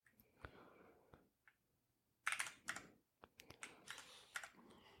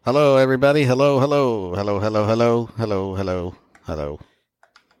Hello, everybody. Hello, hello, hello, hello, hello, hello, hello, hello.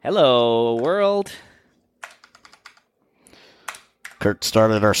 Hello, world. Kirt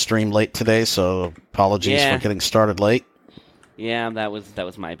started our stream late today, so apologies for Yeah, getting started late. yeah, that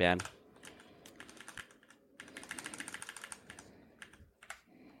was my bad.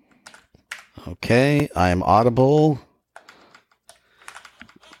 Okay, I am audible.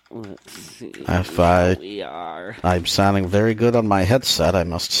 Let's see If how we are. I'm sounding very good on my headset, I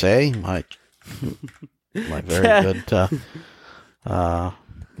must say. My very good,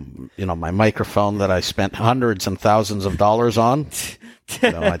 my microphone that I spent hundreds and thousands of dollars on.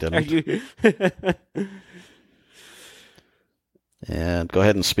 No, I didn't. Are you? And go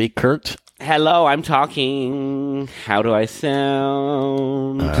ahead and speak, Kirt. Hello, I'm talking. How do I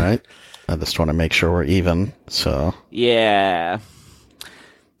sound? All right. I just want to make sure we're even. So Yeah.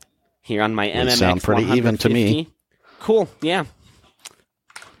 Here on my you MMX sound pretty even to me. 150. Cool. Yeah.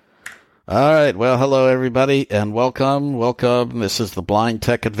 All right. Well, hello, everybody, and welcome. Welcome. This is the Blind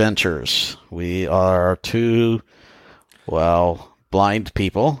Tech Adventures. We are two, blind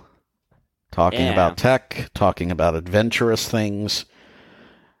people talking about tech, talking about adventurous things,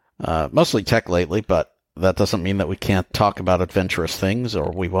 mostly tech lately, but that doesn't mean that we can't talk about adventurous things, or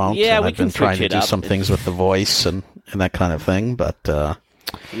we won't. Yeah, and we I've been can trying switch to it do up. some things with the voice and that kind of thing, but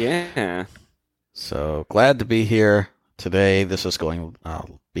Yeah. so glad to be here today. This is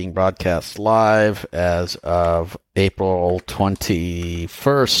being broadcast live as of April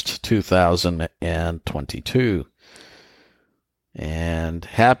 21st, 2022. And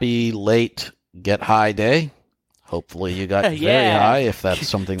happy late Get High Day. Hopefully you got very Yeah. high if that's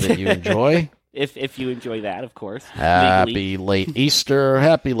something that you enjoy. If you enjoy that, of course. Happy late Easter,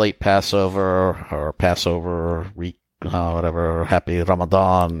 happy late Passover, or Passover week, whatever. Happy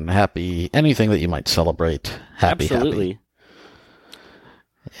Ramadan, happy anything that you might celebrate. Happy. Absolutely.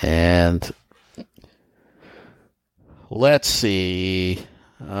 And let's see.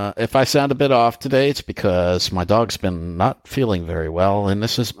 If I sound a bit off today, it's because my dog's been not feeling very well, and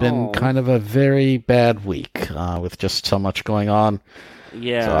this has been kind of a very bad week with just so much going on.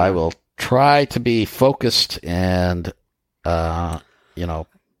 Yeah. So I will try to be focused and, but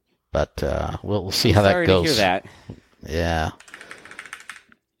we'll see how that goes. Sorry to hear that. Yeah.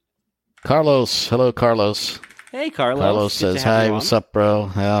 Carlos. Hello, Carlos. Hey, Carlos. Carlos says, hi, what's up, bro?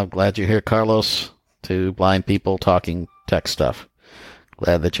 Yeah, I'm glad you're here, Carlos. Two blind people talking tech stuff.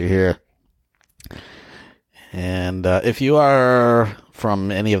 Glad that you're here. And if you are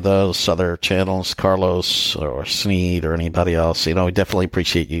from any of those other channels, Carlos or Sneed or anybody else, we definitely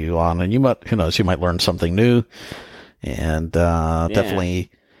appreciate you on. And you might, who knows, you might learn something new. And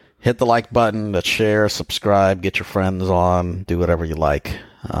definitely hit the like button, share, subscribe, get your friends on, do whatever you like.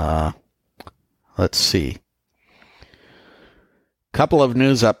 Let's see. Couple of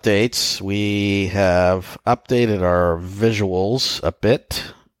news updates. We have updated our visuals a bit.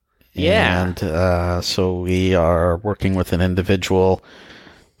 Yeah. And so we are working with an individual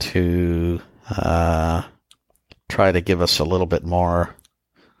to try to give us a little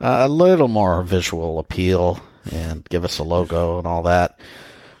more visual appeal and give us a logo and all that.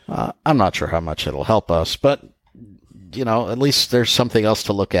 I'm not sure how much it'll help us, but, at least there's something else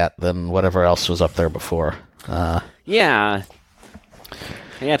to look at than whatever else was up there before. Yeah.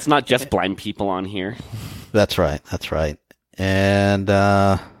 Yeah, it's not just blind people on here. That's right. And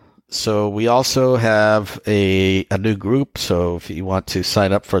so we also have a new group. So if you want to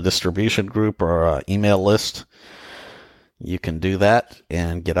sign up for a distribution group or an email list, you can do that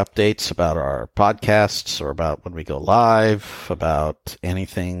and get updates about our podcasts or about when we go live, about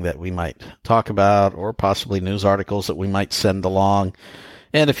anything that we might talk about, or possibly news articles that we might send along.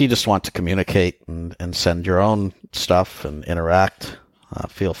 And if you just want to communicate and send your own stuff and interact,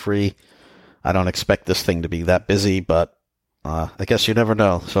 feel free. I don't expect this thing to be that busy, but I guess you never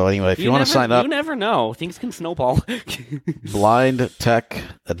know. So anyway, if you want to sign up, you never know. Things can snowball. Blind Tech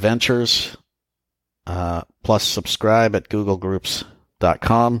Adventures, plus subscribe at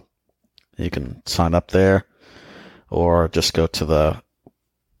googlegroups.com. You can sign up there, or just go to the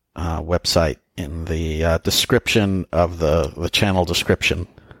website in the description of the channel description.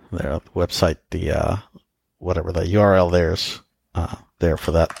 There, the website, the whatever the URL there's there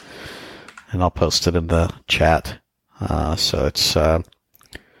for that, and I'll post it in the chat. So it's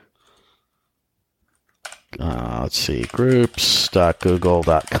let's see,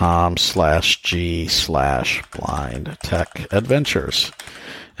 groups.google.com/g/blind tech adventures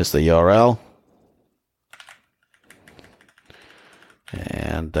is the URL.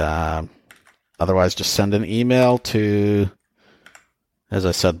 And otherwise, just send an email to, as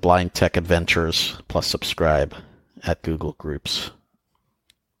I said, Blind Tech Adventures plus subscribe at Google Groups.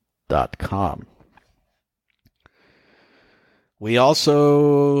 blindtechadventures.com. We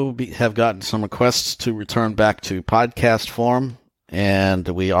also have gotten some requests to return back to podcast form, and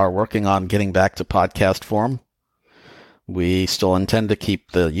we are working on getting back to podcast form. We still intend to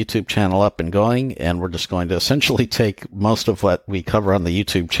keep the YouTube channel up and going, and we're just going to essentially take most of what we cover on the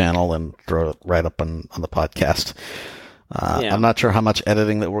YouTube channel and throw it right up on the podcast. I'm not sure how much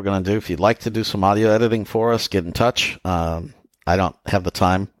editing that we're going to do. If you'd like to do some audio editing for us, get in touch. I don't have the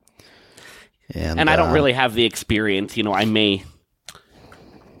time. And I don't really have the experience. I may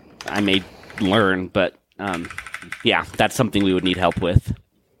learn, but that's something we would need help with.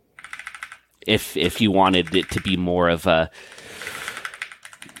 If you wanted it to be more of a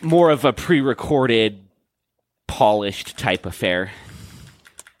pre-recorded, polished type affair.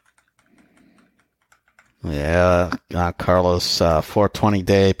 Yeah, Carlos, 420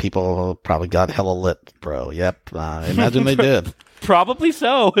 day, people probably got hella lit, bro. Yep, I imagine they did. Probably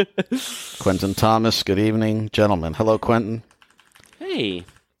so. Quentin Thomas, good evening. Gentlemen, hello, Quentin. Hey.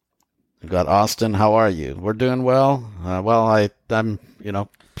 We've got Austin, how are you? We're doing well. I'm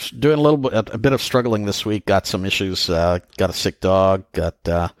doing a bit of struggling this week. Got some issues. Got a sick dog. Got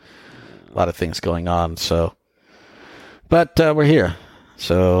a lot of things going on. But we're here.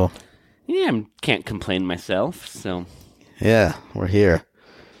 So yeah, I can't complain myself. So yeah, we're here.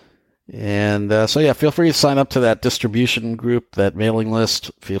 And feel free to sign up to that distribution group, that mailing list.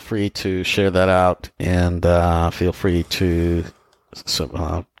 Feel free to share that out, and feel free to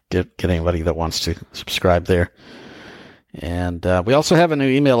get anybody that wants to subscribe there. And we also have a new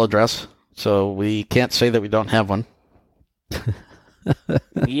email address, so we can't say that we don't have one.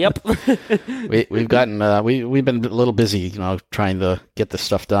 Yep. We've gotten we've been a little busy, trying to get this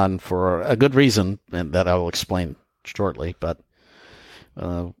stuff done for a good reason, and that I will explain shortly. But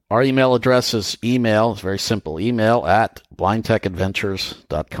our email address is very simple, email at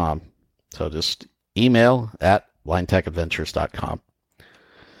blindtechadventures.com. So just email at blindtechadventures.com.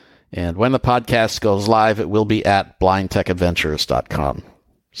 And when the podcast goes live, it will be at blindtechadventures.com.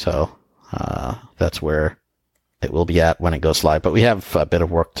 So that's where it will be at when it goes live. But we have a bit of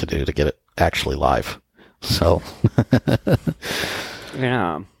work to do to get it actually live. So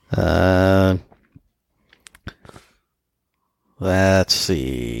yeah. Let's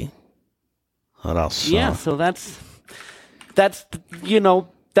see. What else? Yeah, so that's that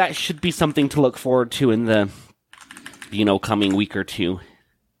should be something to look forward to in the coming week or two.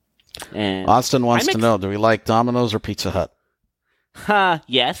 And Austin wants to know, do we like Domino's or Pizza Hut?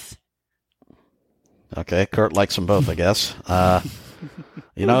 Yes. Okay, Kirt likes them both, I guess.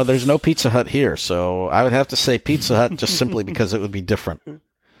 There's no Pizza Hut here, so I would have to say Pizza Hut just simply because it would be different.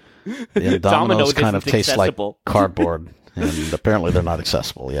 Domino's kind of tastes accessible. Like cardboard, and apparently they're not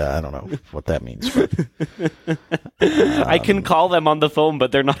accessible. Yeah, I don't know what that means. But, I can call them on the phone,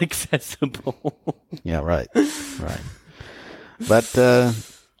 but they're not accessible. Yeah, right. But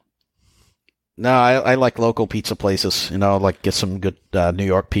no, I like local pizza places. Like get some good New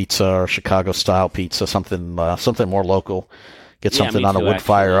York pizza or Chicago style pizza, something more local. Get something on a wood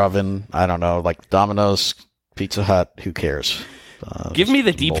fire oven. I don't know, like Domino's, Pizza Hut. Who cares? Give me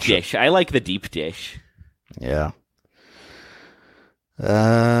the deep dish. I like the deep dish. Yeah.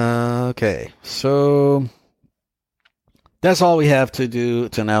 Okay, so that's all we have to do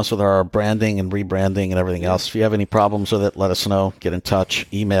to announce with our branding and rebranding and everything else. If you have any problems with it, let us know. Get in touch.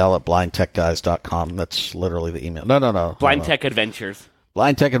 Email at blindtechguys.com. That's literally the email. No. Blindtechadventures.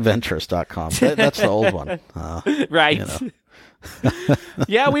 Blindtechadventures.com. That's the old one. Right.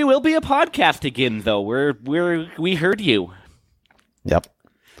 Yeah, we will be a podcast again, though. We heard you. Yep.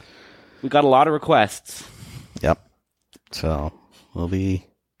 We got a lot of requests. Yep. So we'll be,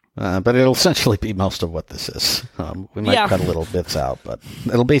 but it'll essentially be most of what this is. We might cut a little bits out, but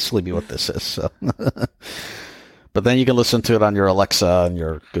it'll basically be what this is. So. But then you can listen to it on your Alexa and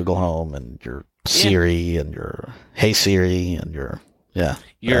your Google Home and your Siri and your Hey Siri and your Hey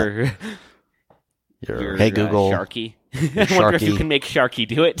Google. Sharky. I wonder if you can make Sharky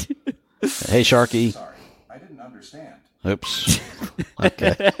do it. Hey Sharky. Sorry, I didn't understand. Oops.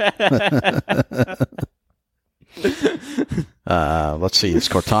 Okay. Let's see. Does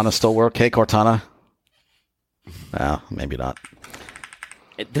Cortana still work? Hey, Cortana. No, maybe not.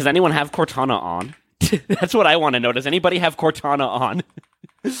 Does anyone have Cortana on? That's what I want to know. Does anybody have Cortana on?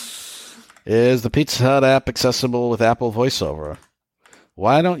 Is the Pizza Hut app accessible with Apple VoiceOver?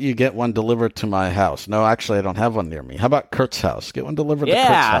 Why don't you get one delivered to my house? No, actually, I don't have one near me. How about Kurt's house? Get one delivered to Kurt's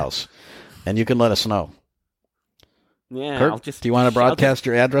house, and you can let us know. Yeah, Kurt, do you want to broadcast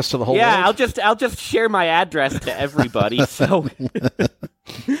your address to the whole world? Yeah, I'll just share my address to everybody. So,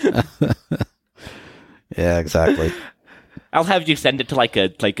 yeah, exactly. I'll have you send it to like a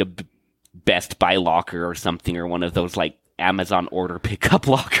Best Buy locker or something, or one of those like Amazon order pickup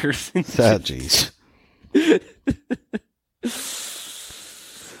lockers. Jeez.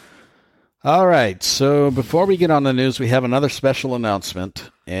 All right. So before we get on the news, we have another special announcement,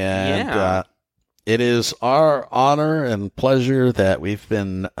 and it is our honor and pleasure that we've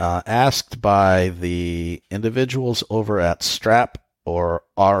been asked by the individuals over at Strap or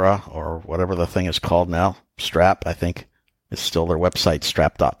Aura or whatever the thing is called now. Strap, I think, is still their website,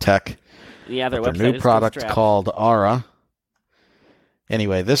 strap.tech. Yeah, their website new is product Strap. called Aura.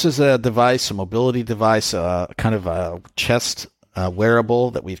 Anyway, this is a device, a mobility device, kind of a chest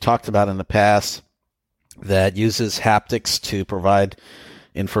wearable that we've talked about in the past that uses haptics to provide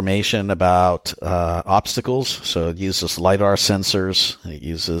information about obstacles. So it uses LiDAR sensors. It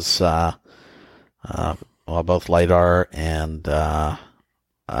uses both LiDAR and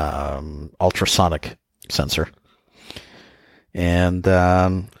ultrasonic sensor. And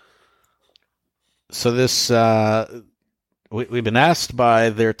so this we've been asked by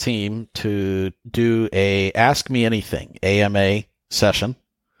their team to do a Ask Me Anything, AMA session.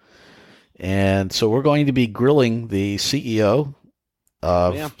 And so we're going to be grilling the CEO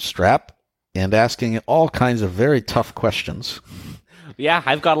of Strap and asking all kinds of very tough questions. Yeah,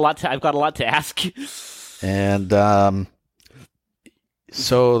 I've got a lot to ask. And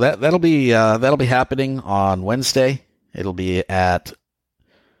so that'll be happening on Wednesday. It'll be at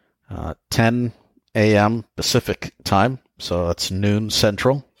 10 a.m. Pacific time, so it's noon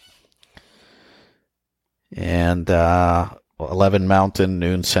Central, and 11 Mountain,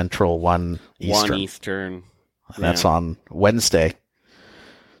 noon Central, 1 Eastern. 1 Eastern. And that's on Wednesday.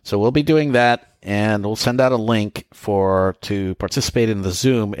 So we'll be doing that, and we'll send out a link to participate in the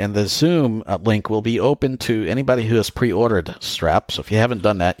Zoom, and the Zoom link will be open to anybody who has pre-ordered Strap. So if you haven't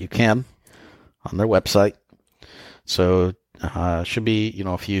done that, you can on their website. So should be,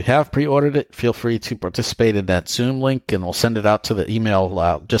 if you have pre-ordered it, feel free to participate in that Zoom link, and we'll send it out to the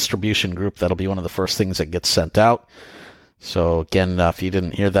email distribution group. That'll be one of the first things that gets sent out. So again, if you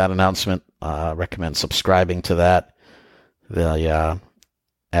didn't hear that announcement, recommend subscribing to that. The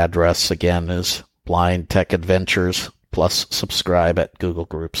address again is Blind Tech Adventures plus subscribe at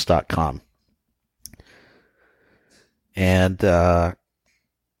googlegroups.com. And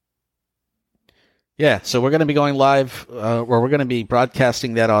so we're going to be going live, or we're going to be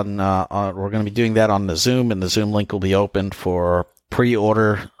broadcasting that we're going to be doing that on the Zoom, and the Zoom link will be open for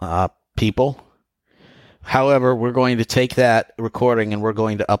pre-order people. However, we're going to take that recording and we're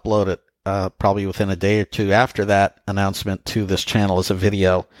going to upload it probably within a day or two after that announcement to this channel as a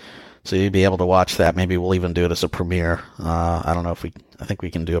video, so you'll be able to watch that. Maybe we'll even do it as a premiere. I don't know I think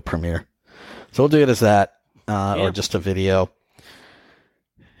we can do a premiere. So we'll do it as that, or just a video.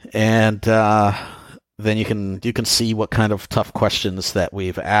 And then you can see what kind of tough questions that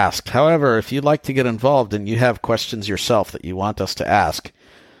we've asked. However, if you'd like to get involved and you have questions yourself that you want us to ask,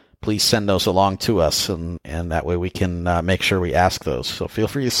 please send those along to us, and that way we can make sure we ask those. So feel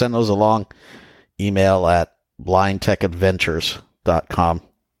free to send those along. Email at blindtechadventures.com,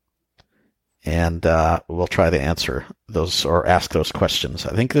 and we'll try to answer those or ask those questions.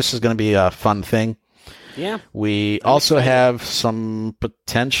 I think this is going to be a fun thing. Yeah. We also have some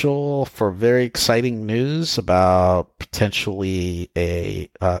potential for very exciting news about potentially a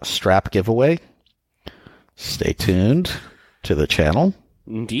Strap giveaway. Stay tuned to the channel.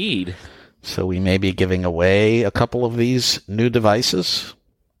 Indeed. So we may be giving away a couple of these new devices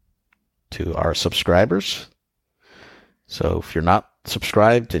to our subscribers. So if you're not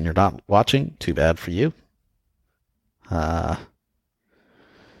subscribed and you're not watching, too bad for you.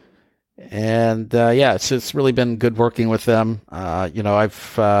 It's really been good working with them.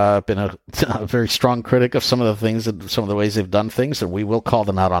 I've been a very strong critic of some of the things and some of the ways they've done things, and we will call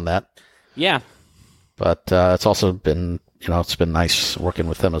them out on that. Yeah. But it's also been, it's been nice working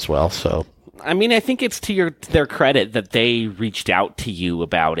with them as well. So, I mean, I think it's to their credit that they reached out to you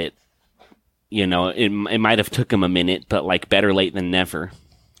about it. It might have took them a minute, but better late than never.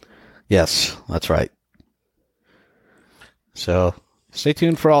 Yes, that's right. So stay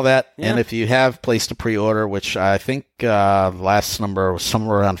tuned for all that. Yeah. And if you have placed a pre-order, which I think the last number was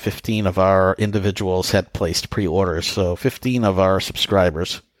somewhere around 15 of our individuals had placed pre-orders. So 15 of our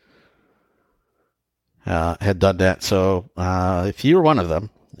subscribers had done that. So if you're one of them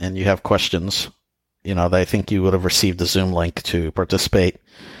and you have questions, I think you would have received the Zoom link to participate.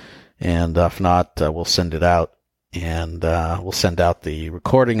 And if not, we'll send it out. And we'll send out the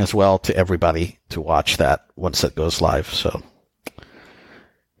recording as well to everybody to watch that once it goes live. So,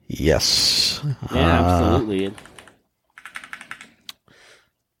 yes. Yeah, absolutely.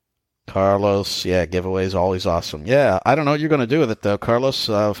 Carlos, yeah, giveaways always awesome. Yeah, I don't know what you're going to do with it though, Carlos.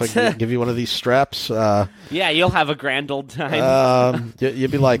 If I give you one of these straps, yeah, you'll have a grand old time.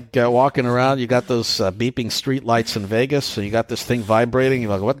 You'd be like walking around. You got those beeping street lights in Vegas, and you got this thing vibrating.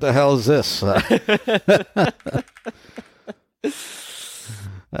 You're like, "What the hell is this?"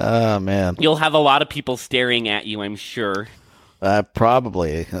 Oh man, You'll have a lot of people staring at you, I'm sure.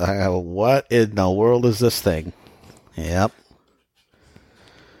 Probably. What in the world is this thing? Yep.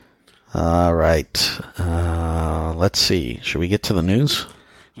 All right. Let's see. Should we get to the news?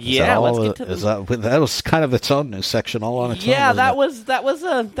 Yeah, let's get to the news. That was kind of its own news section all on its own. Yeah, that was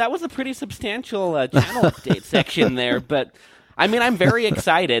a pretty substantial channel update section there. But I mean, I'm very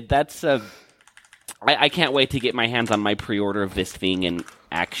excited. That's I can't wait to get my hands on my pre-order of this thing and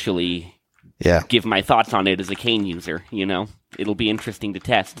actually give my thoughts on it as a Kane user. You know, it'll be interesting to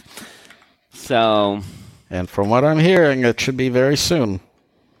test. So, and from what I'm hearing, it should be very soon.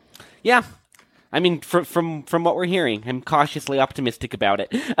 Yeah, I mean, from what we're hearing, I'm cautiously optimistic about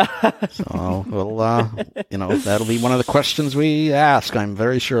it. So, well, that'll be one of the questions we ask. I'm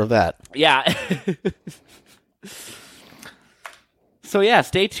very sure of that. Yeah. So yeah,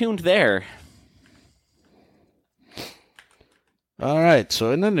 stay tuned there. All right,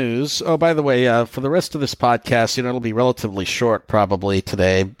 so in the news, by the way, for the rest of this podcast, it'll be relatively short probably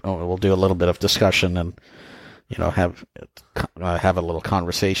today. We'll do a little bit of discussion and, have a little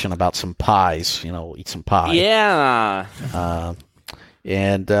conversation about some pies, eat some pie. Yeah.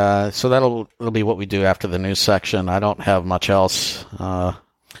 So that'll be what we do after the news section. I don't have much else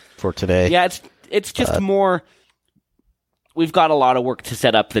for today. Yeah, it's just more, we've got a lot of work to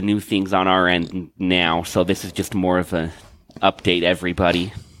set up the new things on our end now, so this is just more of a update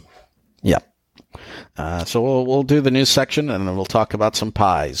everybody. Yep. So we'll do the news section and then we'll talk about some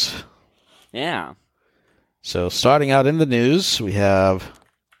pies. Yeah. So starting out in the news, we have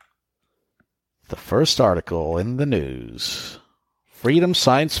the first article in the news. Freedom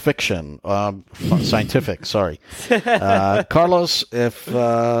Science Fiction. Scientific, sorry. Carlos, if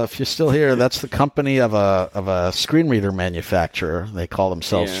you're still here, that's the company of a screen reader manufacturer. They call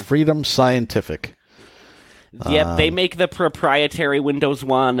themselves Freedom Scientific. Yep, they make the proprietary Windows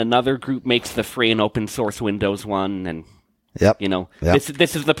 1. Another group makes the free and open source Windows 1. And,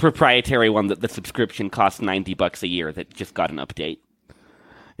 this is the proprietary one that the subscription costs $90 a year that just got an update.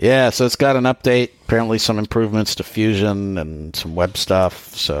 Yeah, so it's got an update. Apparently some improvements to Fusion and some web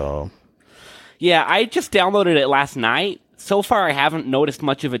stuff. So, yeah, I just downloaded it last night. So far, I haven't noticed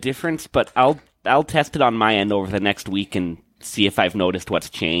much of a difference, but I'll test it on my end over the next week and see if I've noticed what's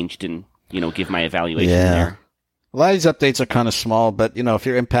changed and give my evaluation there. A lot of these updates are kind of small, but, if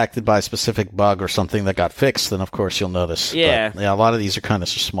you're impacted by a specific bug or something that got fixed, then, of course, you'll notice. Yeah. But, a lot of these are kind of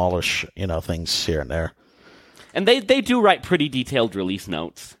smallish, things here and there. And they do write pretty detailed release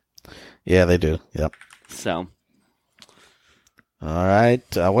notes. Yeah, they do. Yep. So. All right.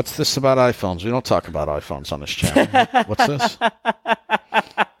 What's this about iPhones? We don't talk about iPhones on this channel. What's this?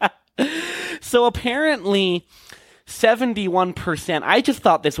 So apparently 71%, I just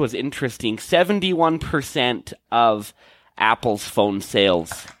thought this was interesting, 71% of Apple's phone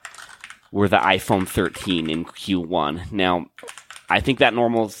sales were the iPhone 13 in Q1. Now, I think that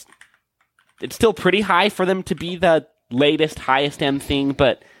it's still pretty high for them to be the latest, highest end thing,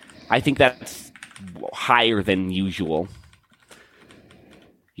 but I think that's higher than usual.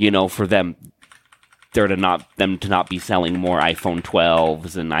 For them to not be selling more iPhone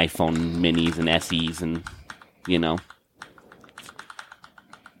 12s and iPhone minis and SEs and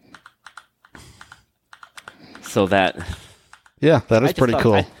so that is pretty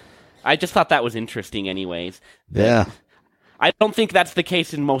cool. I just thought that was interesting anyways. Yeah. I don't think that's the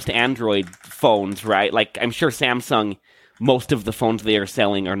case in most Android phones, right? Like, I'm sure Samsung, most of the phones they are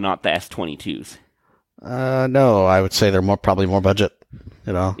selling are not the S22s. No, I would say they're probably more budget,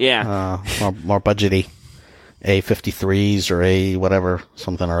 Yeah. More budgety. A53s or A whatever,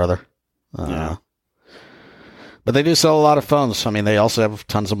 something or other. Yeah. But they do sell a lot of phones. I mean, they also have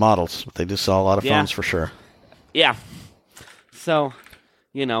tons of models, but they do sell a lot of phones for sure. Yeah. So,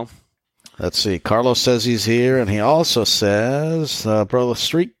 Let's see. Carlos says he's here, and he also says, bro, the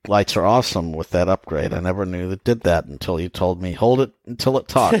street lights are awesome with that upgrade. I never knew it did that until you told me, hold it until it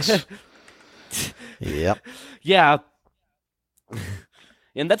talks. Yep. Yeah.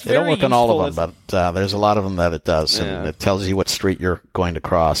 And that's they don't work on all of them, but there's a lot of them that it does, and it tells you what street you're going to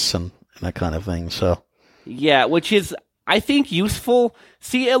cross and that kind of thing. So, yeah, which is, I think, useful.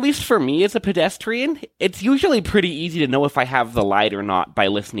 See, at least for me as a pedestrian, it's usually pretty easy to know if I have the light or not by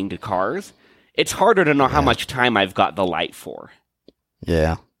listening to cars. It's harder to know how much time I've got the light for.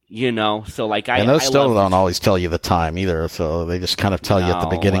 Yeah. So like and those still don't always tell you the time either. So they just kind of tell you at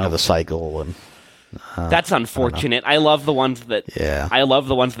the beginning of the cycle, and that's unfortunate. I love the ones that. Yeah. I love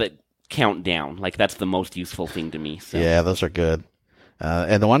the ones that count down. Like that's the most useful thing to me. So. Yeah, those are good.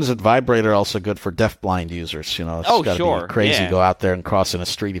 And the ones that vibrate are also good for deafblind users. It's gotta be crazy to go out there and cross in a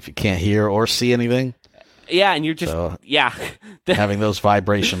street if you can't hear or see anything. Yeah, and you're just having those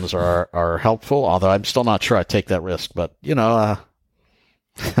vibrations are helpful. Although I'm still not sure I take that risk, but yeah.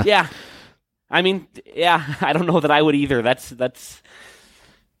 I mean, yeah, I don't know that I would either. That's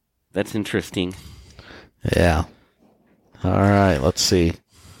interesting. Yeah. All right, let's see.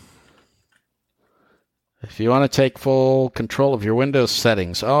 If you want to take full control of your Windows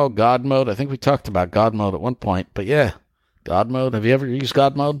settings, God mode. I think we talked about God mode at one point, but yeah, God mode. Have you ever used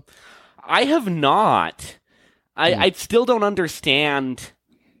God mode? I have not. I still don't understand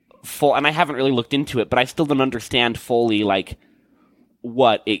and I haven't really looked into it, but I still don't understand fully, like,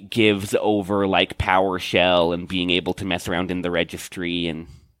 what it gives over, like, PowerShell and being able to mess around in the registry and...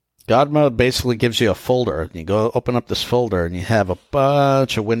 God mode basically gives you a folder. You go open up this folder, and you have a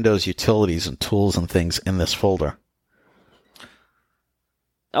bunch of Windows utilities and tools and things in this folder.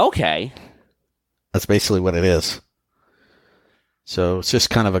 Okay. That's basically what it is. So it's just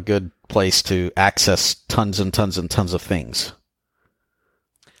kind of a good place to access tons and tons and tons of things.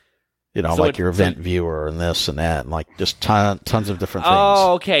 Like your event viewer and this and that, and like just tons of different things.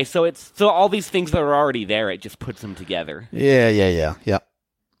 Oh, okay. So all these things that are already there, it just puts them together. Yeah.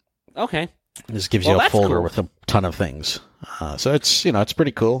 Okay. It just gives you a folder with a ton of things. So it's, it's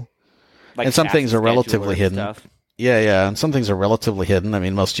pretty cool. Like and some things are relatively hidden. Stuff. Yeah. And some things are relatively hidden. I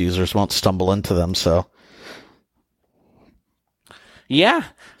mean, most users won't stumble into them, so. Yeah.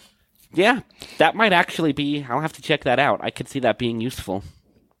 That might actually be, I'll have to check that out. I could see that being useful.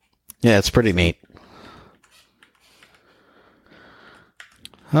 Yeah, it's pretty neat.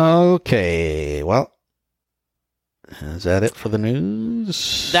 Okay, well. Is that it for the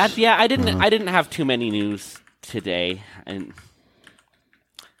news? I didn't have too many news today. And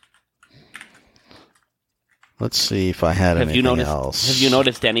let's see if I had anything else. Have you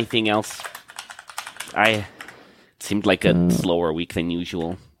noticed anything else? It seemed like a slower week than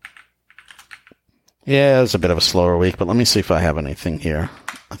usual. Yeah, it was a bit of a slower week, but let me see if I have anything here.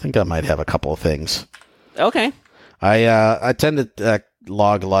 I think I might have a couple of things. Okay. I tend to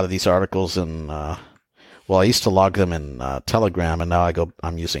log a lot of these articles in. I used to log them in Telegram, and now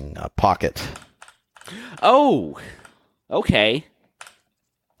I'm using Pocket. Oh, okay.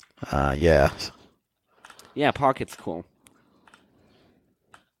 Yeah. Yeah, Pocket's cool.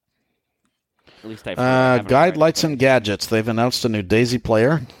 At least I've Guide Lights and Gadgets. They've announced a new Daisy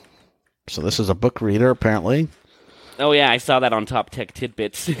player. So this is a book reader, apparently. Oh, yeah, I saw that on Top Tech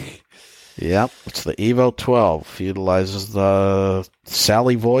Tidbits. Yep, it's the Evo 12. Utilizes the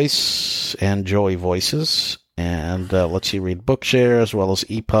Sally voice and Joey voices, and lets you read Bookshare as well as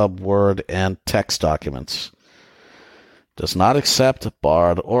EPUB, Word, and text documents. Does not accept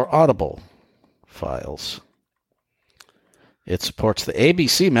Bard or Audible files. It supports the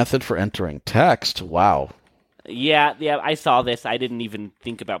ABC method for entering text. Wow. Yeah, I saw this. I didn't even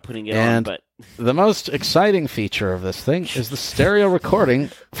think about putting it on, but... The most exciting feature of this thing is the stereo recording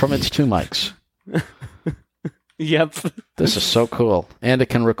from its two mics. Yep. This is so cool. And it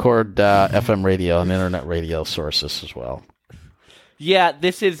can record FM radio and internet radio sources as well. Yeah,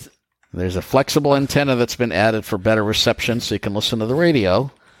 there's a flexible antenna that's been added for better reception so you can listen to the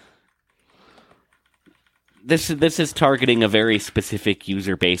radio. This is targeting a very specific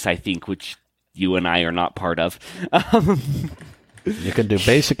user base, I think, which you and I are not part of. You can do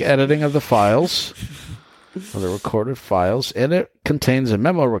basic editing of the files, of the recorded files, and it contains a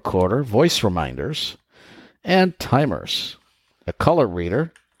memo recorder, voice reminders, and timers, a color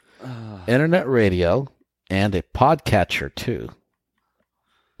reader, internet radio, and a podcatcher, too.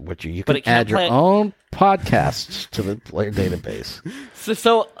 Which you can add your own podcasts to the player database.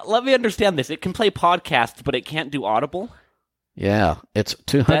 So let me understand this. It can play podcasts, but it can't do Audible? Yeah, it's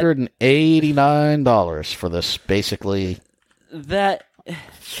 $289 for this basically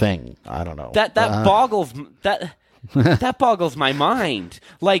thing. I don't know. That boggles that boggles my mind.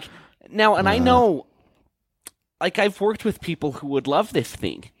 Like now, and I know, like I've worked with people who would love this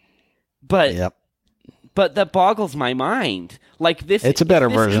thing, but that boggles my mind. Like this, it's a better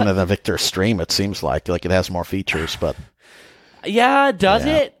version of the Victor Stream. It seems like it has more features, but yeah, does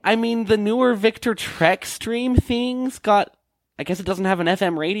it? I mean, the newer Victor Trek Stream things got. I guess it doesn't have an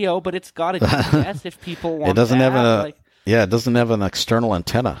FM radio, but it's got a GPS if people want. It doesn't have it doesn't have an external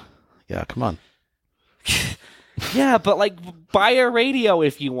antenna. Yeah, come on. Yeah, but like, buy a radio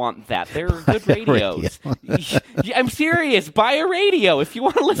if you want that. They're good radios. I'm serious. Buy a radio if you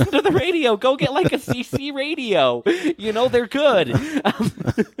want to listen to the radio. Go get like a CC radio. You know, they're good.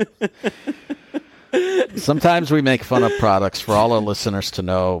 Sometimes we make fun of products for all our listeners to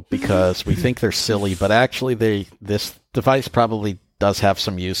know because we think they're silly, but actually this device probably does have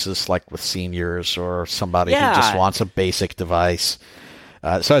some uses, like with seniors or somebody who just wants a basic device.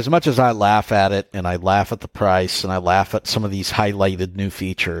 So as much as I laugh at it, and I laugh at the price, and I laugh at some of these highlighted new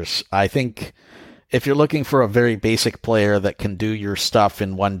features, I think if you're looking for a very basic player that can do your stuff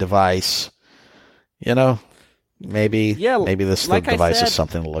in one device, you know, maybe this like device is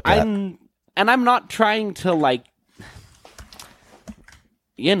something to look at. And I'm not trying to, like,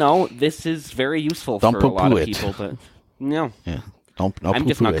 you know, this is very useful for a lot of people. But no, yeah,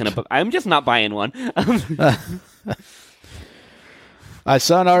 I'm just not buying one. I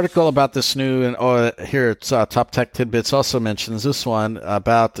saw an article about this new, and here it's Top Tech Tidbits also mentions this one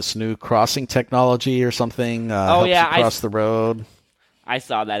about this new crossing technology or something. Helps you cross the road. I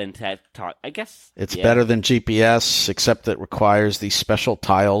saw that in TED Talk. I guess it's better than GPS, except it requires these special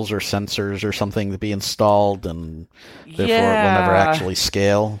tiles or sensors or something to be installed, and therefore it will never actually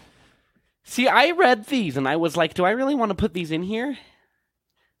scale. See, I read these, and I was like, do I really want to put these in here?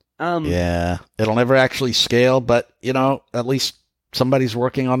 Yeah, it'll never actually scale, but, you know, at least somebody's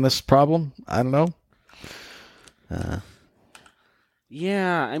working on this problem. I don't know.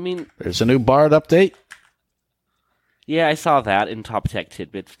 Yeah, I mean... There's a new BARD update. Yeah, I saw that in Top Tech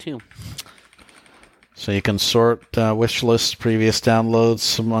Tidbits, too. So you can sort wish list previous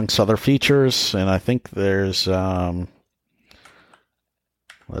downloads amongst other features, and I think there's... let's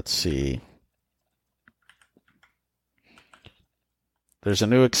see. There's a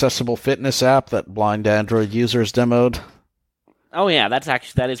new accessible fitness app that blind Android users demoed. Oh yeah,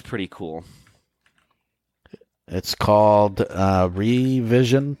 that is pretty cool. It's called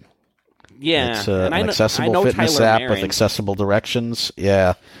Revision. Yeah, it's an accessible fitness app with accessible directions.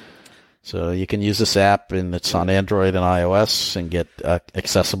 Yeah, so you can use this app, and it's on Android and iOS, and get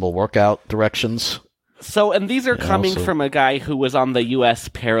accessible workout directions. So, and these are coming from a guy who was on the U.S.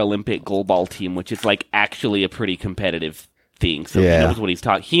 Paralympic goalball team, which is like actually a pretty competitive thing. So he knows what he's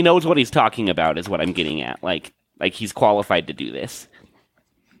talking. He knows what he's talking about, is what I'm getting at. Like he's qualified to do this.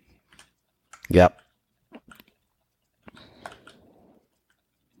 Yep.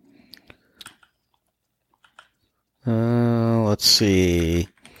 Let's see.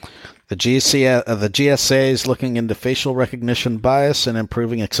 The GSA is looking into facial recognition bias and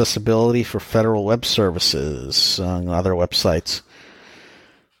improving accessibility for federal web services on other websites.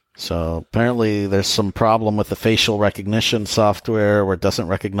 So apparently there's some problem with the facial recognition software where it doesn't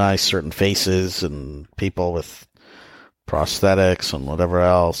recognize certain faces and people with prosthetics and whatever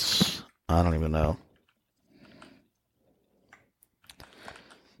else. I don't even know.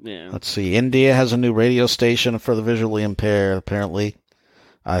 Yeah. Let's see. India has a new radio station for the visually impaired, apparently.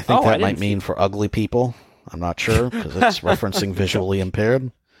 I think that might mean for ugly people. I'm not sure, because it's referencing visually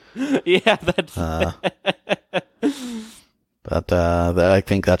impaired. Yeah, that's... But I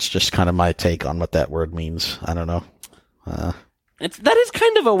think that's just kind of my take on what that word means. I don't know. That is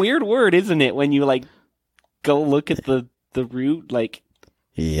kind of a weird word, isn't it? When you, like, go look at the root, like...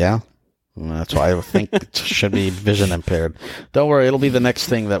 Yeah. That's why I think it should be vision impaired. Don't worry, it'll be the next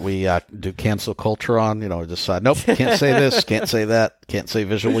thing that we do cancel culture on. You know, decide, nope, can't say this, can't say that, can't say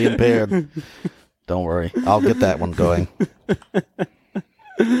visually impaired. Don't worry, I'll get that one going.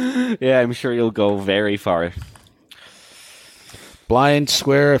 Yeah, I'm sure you'll go very far. Blind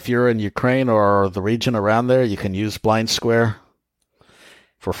Square, if you're in Ukraine or the region around there, you can use Blind Square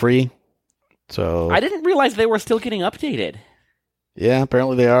for free. So I didn't realize they were still getting updated. Yeah,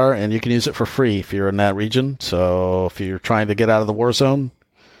 apparently they are, and you can use it for free if you're in that region. So if you're trying to get out of the war zone,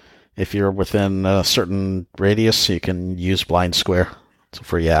 if you're within a certain radius, you can use Blind Square. It's a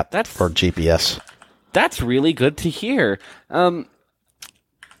free app for GPS. That's really good to hear. How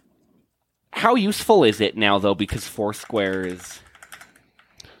useful is it now, though? Because Foursquare is...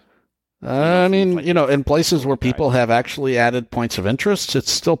 I mean, you know, in places where people have actually added points of interest,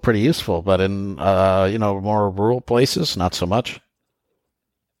 it's still pretty useful. But in, you know, more rural places, not so much.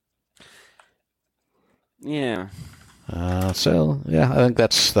 Yeah. So, yeah, I think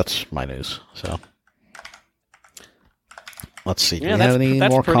that's my news. So, let's see. Do we have any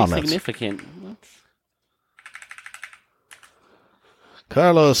more comments? That's significant.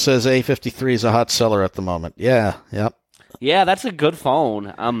 Carlos says A53 is a hot seller at the moment. Yeah, yep. Yeah, that's a good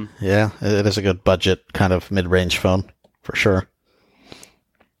phone. Yeah, it is a good budget kind of mid-range phone for sure.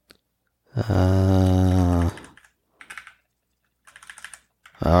 All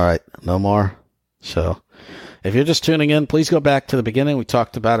right, no more. So, If you're just tuning in, please go back to the beginning. We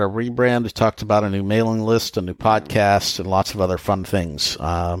talked about a rebrand. We talked about a new mailing list, a new podcast, and lots of other fun things.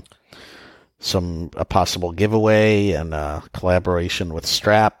 A possible giveaway and collaboration with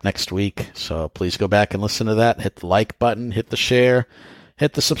Strap next week. So please go back and listen to that. Hit the like button, hit the share,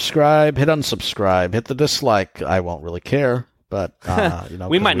 hit the subscribe, hit unsubscribe, hit the dislike. I won't really care, but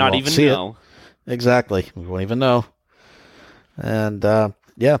we might not even know. Exactly, we won't even know. And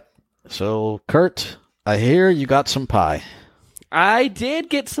yeah, so Kirt, I hear you got some pie. I did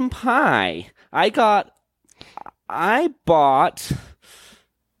get some pie. I bought.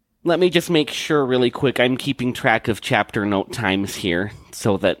 Let me just make sure really quick. I'm keeping track of chapter note times here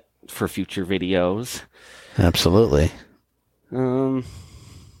so that for future videos. Absolutely. So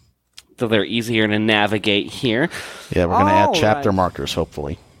they're easier to navigate here. Yeah, we're going to add chapter markers,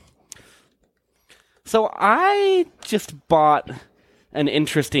 hopefully. So I just bought an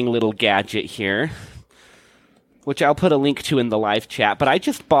interesting little gadget here, which I'll put a link to in the live chat. But I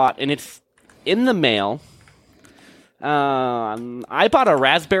just bought, and it's in the mail. I bought a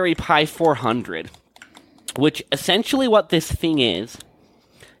Raspberry Pi 400, which essentially what this thing is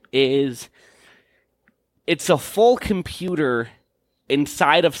it's a full computer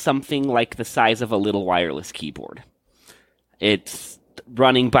inside of something like the size of a little wireless keyboard. It's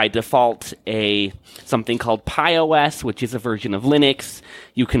running by default something called PiOS, which is a version of Linux.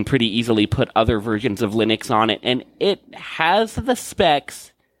 You can pretty easily put other versions of Linux on it, and it has the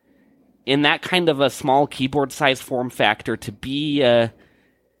specs in that kind of a small keyboard size form factor to be a,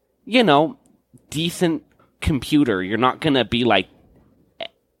 decent computer. You're not going to be like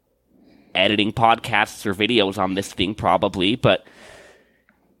editing podcasts or videos on this thing probably, but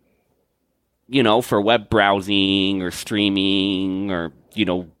for web browsing or streaming or,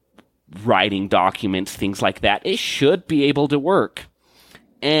 writing documents, things like that, it should be able to work.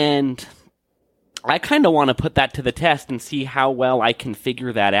 And I kind of want to put that to the test and see how well I can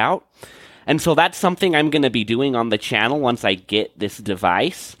figure that out. And so that's something I'm going to be doing on the channel once I get this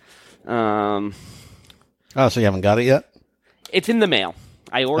device. So you haven't got it yet? It's in the mail.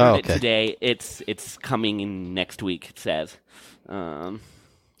 I ordered it today. It's coming in next week, it says.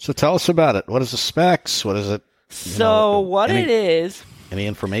 So tell us about it. What is the specs? What is it? It is... Any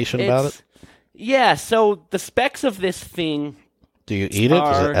information about it? Yeah, so the specs of this thing... Do you eat it?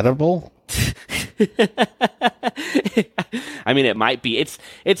 Is it edible? I mean, it might be. It's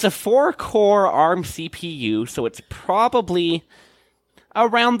a 4-core ARM CPU, so it's probably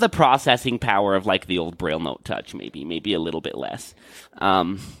around the processing power of like the old Braille Note Touch, maybe a little bit less.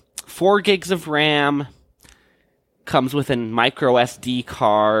 4 gigs of RAM, comes with a micro SD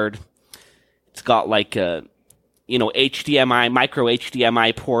card. It's got like a HDMI, micro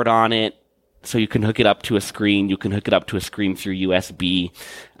HDMI port on it, so you can hook it up to a screen. You can hook it up to a screen through USB.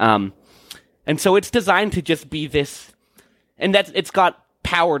 And so it's designed to just be this, and it's got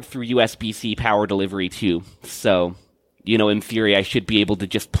powered through USB-C power delivery too. So, in theory, I should be able to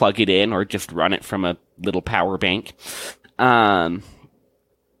just plug it in or just run it from a little power bank. And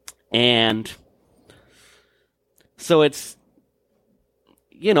so it's,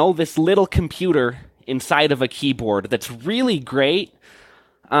 this little computer inside of a keyboard that's really great.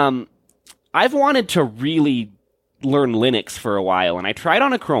 I've wanted to really learn Linux for a while, and I tried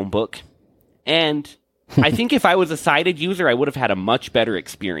on a Chromebook. And I think if I was a sighted user, I would have had a much better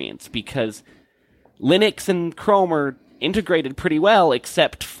experience because Linux and Chrome are integrated pretty well,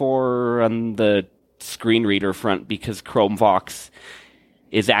 except for on the screen reader front, because ChromeVox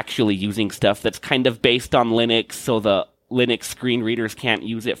is actually using stuff that's kind of based on Linux, so the Linux screen readers can't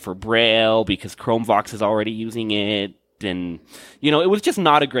use it for Braille because ChromeVox is already using it. And, it was just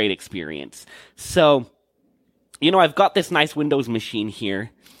not a great experience. So, I've got this nice Windows machine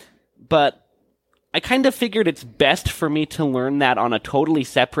here, but I kind of figured it's best for me to learn that on a totally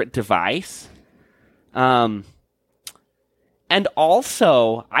separate device. And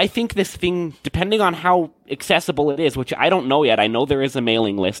also, I think this thing, depending on how accessible it is, which I don't know yet, I know there is a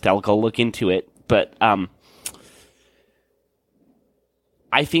mailing list, I'll go look into it, but I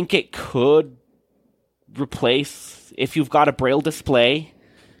think it could replace, if you've got a Braille display,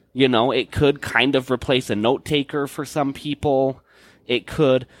 it could kind of replace a note taker for some people. It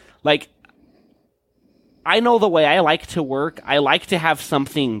could, I know the way I like to work. I like to have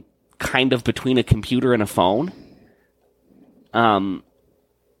something kind of between a computer and a phone. That's...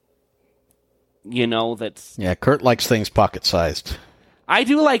 Yeah, Kirt likes things pocket-sized. I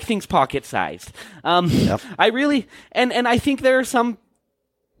do like things pocket-sized. Yep. I really... And I think there are some...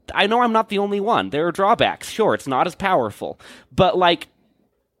 I know I'm not the only one. There are drawbacks. Sure, it's not as powerful. But,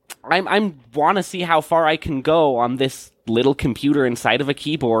 I want to see how far I can go on this little computer inside of a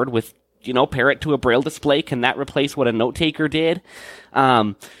keyboard with pair it to a braille display. Can that replace what a note taker did?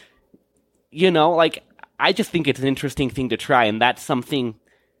 I just think it's an interesting thing to try, and that's something,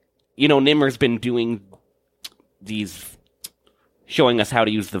 Nimmer's been doing these, showing us how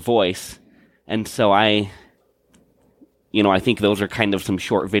to use the voice, and so I think those are kind of some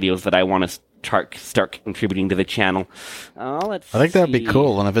short videos that I want to start contributing to the channel. I think that'd be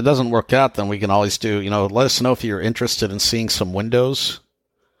cool, and if it doesn't work out, then we can always do, let us know if you're interested in seeing some Windows.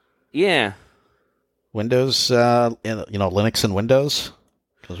 Yeah. Windows, Linux and Windows,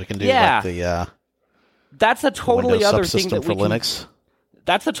 because we can do like the that's a totally other thing that for Linux.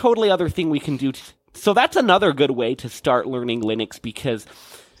 That's a totally other thing we can do. So that's another good way to start learning Linux, because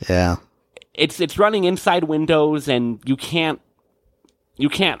it's running inside Windows, and you can't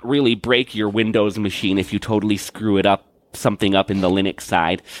really break your Windows machine if you totally screw something up in the Linux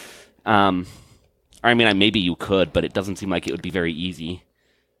side. Maybe you could, but it doesn't seem like it would be very easy.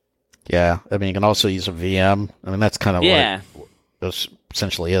 Yeah, you can also use a VM. That's kind of what this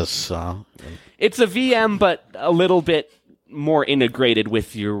essentially is. It's a VM, but a little bit more integrated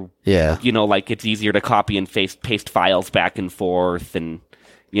with your... Yeah. It's easier to copy and paste files back and forth, and,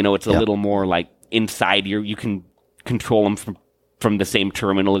 it's a little more like inside you can control them from the same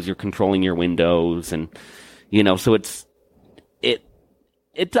terminal as you're controlling your Windows, and, so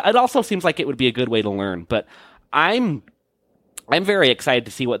it also seems like it would be a good way to learn, but I'm very excited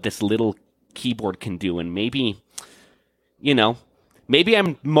to see what this little keyboard can do, and maybe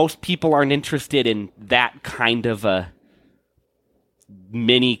most people aren't interested in that kind of a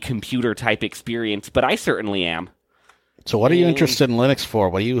mini computer type experience, but I certainly am. So what are you interested in Linux for?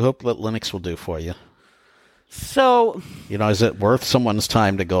 What do you hope that Linux will do for you? So... is it worth someone's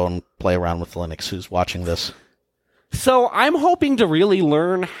time to go and play around with Linux who's watching this? So I'm hoping to really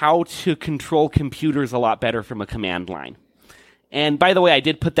learn how to control computers a lot better from a command line. And by the way, I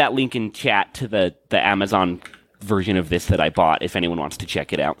did put that link in chat to the Amazon version of this that I bought, if anyone wants to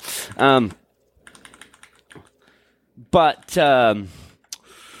check it out. But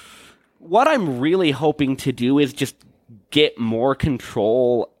what I'm really hoping to do is just get more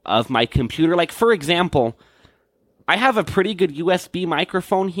control of my computer. Like, for example, I have a pretty good USB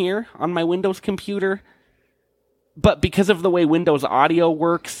microphone here on my Windows computer, but because of the way Windows audio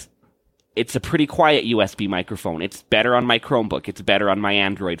works, it's a pretty quiet USB microphone. It's better on my Chromebook. It's better on my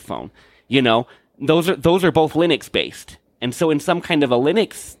Android phone. Those are both Linux-based. And so in some kind of a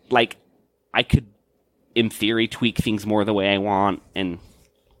Linux, I could, in theory, tweak things more the way I want. And,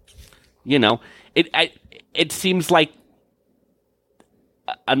 it seems like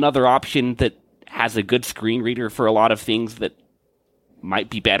another option that has a good screen reader for a lot of things that might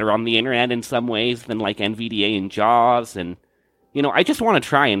be better on the internet in some ways than like NVDA and JAWS, and I just want to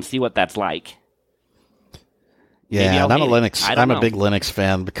try and see what that's like. Yeah, and I'm a big Linux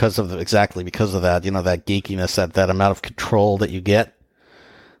fan because of that, that geekiness, that amount of control that you get,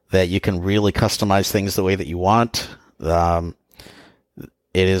 that you can really customize things the way that you want.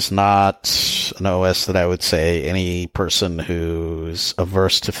 It is not an OS that I would say any person who's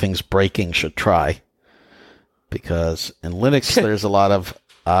averse to things breaking should try. Because in Linux, there's a lot of,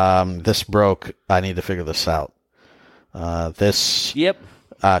 this broke, I need to figure this out. This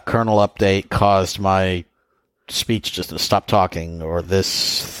kernel update caused my speech just to stop talking, or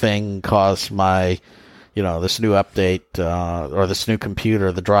this thing caused my, this new update, or this new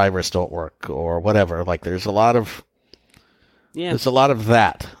computer, the drivers don't work, or whatever. There's a lot of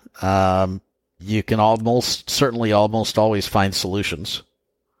that. You can almost always find solutions,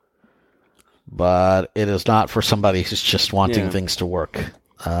 but it is not for somebody who's just wanting things to work.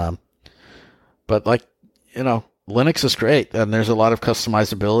 But Linux is great, and there's a lot of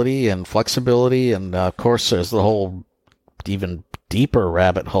customizability and flexibility, and of course there's the whole even deeper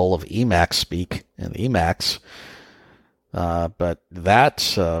rabbit hole of Emacs speak and Emacs. But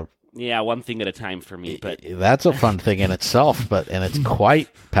that's one thing at a time for me. But that's a fun thing in itself, and it's quite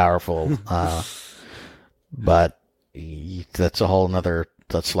powerful. But that's a whole nother.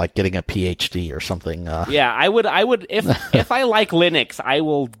 That's like getting a PhD or something. I would if I like Linux, I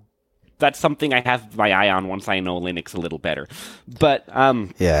will. That's something I have my eye on once I know Linux a little better. But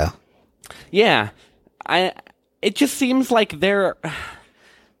it just seems like they're,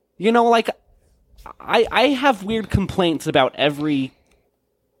 I have weird complaints about every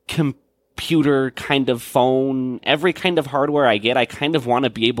computer kind of phone, every kind of hardware I get. I kind of want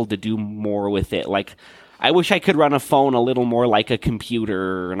to be able to do more with it. I wish I could run a phone a little more like a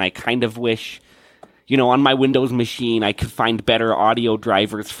computer, and I kind of wish, on my Windows machine, I could find better audio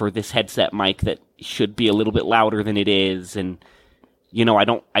drivers for this headset mic that should be a little bit louder than it is. And, I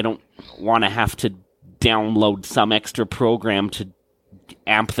don't want to have to download some extra program to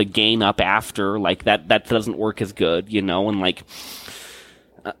amp the gain up after. Like, that doesn't work as good, you know, and like...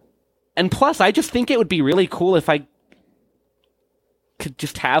 and plus, I just think it would be really cool if I could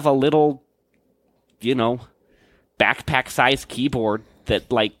just have a little, you know, backpack-sized keyboard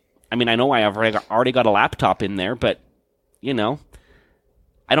that, like... I mean, I know I have already got a laptop in there, but, you know,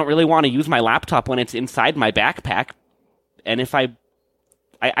 I don't really want to use my laptop when it's inside my backpack, and if I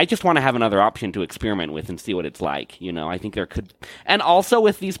just want to have another option to experiment with and see what it's like, you know. I think there could... And also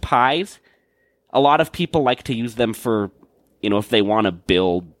with these Pis, a lot of people like to use them for, you know, if they want to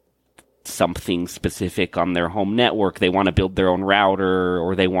build something specific on their home network, they want to build their own router,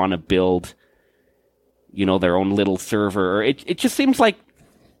 or they want to build, you know, their own little server. It just seems like...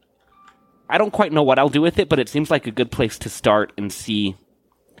 I don't quite know what I'll do with it, but it seems like a good place to start and see,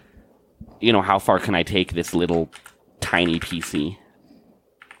 you know, how far can I take this little tiny PC.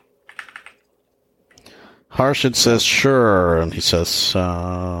 Harshad says, sure, and he says...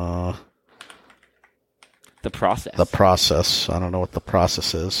 the process. The process. I don't know what the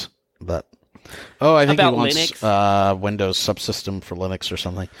process is, but... Oh, I think About he wants Linux. Windows subsystem for Linux or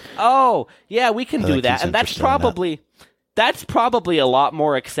something. Oh, yeah, we can do that. he's And that's interested in probably a lot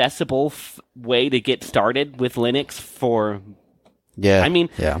more accessible way to get started with Linux for... Yeah, I mean,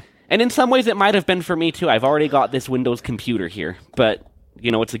 yeah. And in some ways it might have been for me too. I've already got this Windows computer here, but,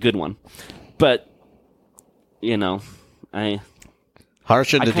 you know, it's a good one. But, you know,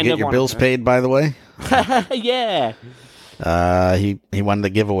 Harshad, did you get your bills paid, by the way? Yeah. He wanted to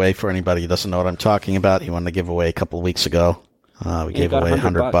give away, for anybody who doesn't know what I'm talking about, he wanted to give away a couple of weeks ago. We gave away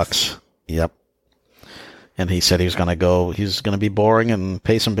 $100. Yep. And he said he's going to be boring and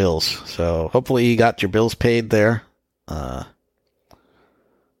pay some bills. So hopefully you got your bills paid there,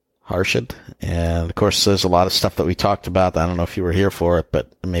 Harshad. And of course, there's a lot of stuff that we talked about. I don't know if you were here for it,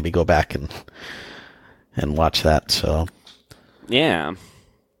 but maybe go back and watch that. So, yeah.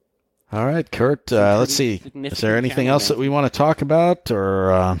 All right, Kirt. Let's see. Is there anything else that we want to talk about,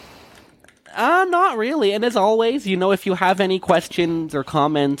 or? Not really. And as always, you know, if you have any questions or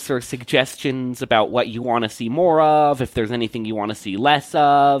comments or suggestions about what you want to see more of, if there's anything you want to see less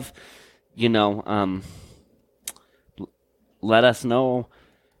of, you know, let us know.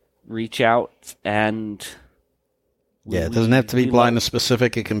 Reach out and... Yeah, it doesn't have to be blind and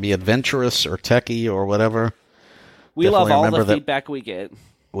specific. It can be adventurous or techie or whatever. We love all the feedback we get.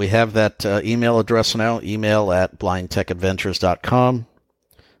 We have that email address now, email@blindtechadventures.com.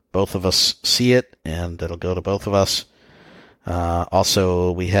 Both of us see it, and it'll go to both of us.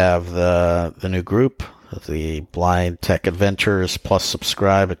 Also, we have the new group, the Blind Tech Adventures, plus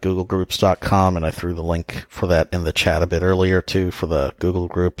subscribe at googlegroups.com, and I threw the link for that in the chat a bit earlier, too, for the Google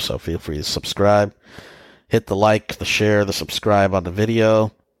group, so feel free to subscribe. Hit the like, the share, the subscribe on the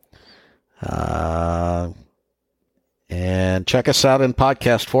video. And check us out in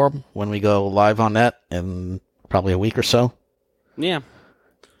podcast form when we go live on that in probably a week or so. Yeah.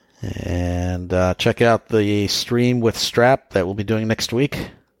 And check out the stream with Strap that we'll be doing next week.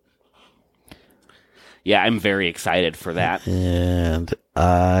 Yeah, I'm very excited for that. And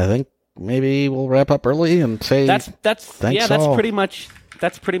I think maybe we'll wrap up early and say that's all. pretty much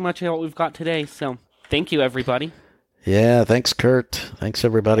what we've got today. So thank you, everybody. Yeah, thanks, Kirt. Thanks,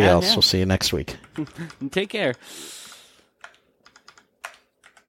 everybody else. Yeah. We'll see you next week. Take care.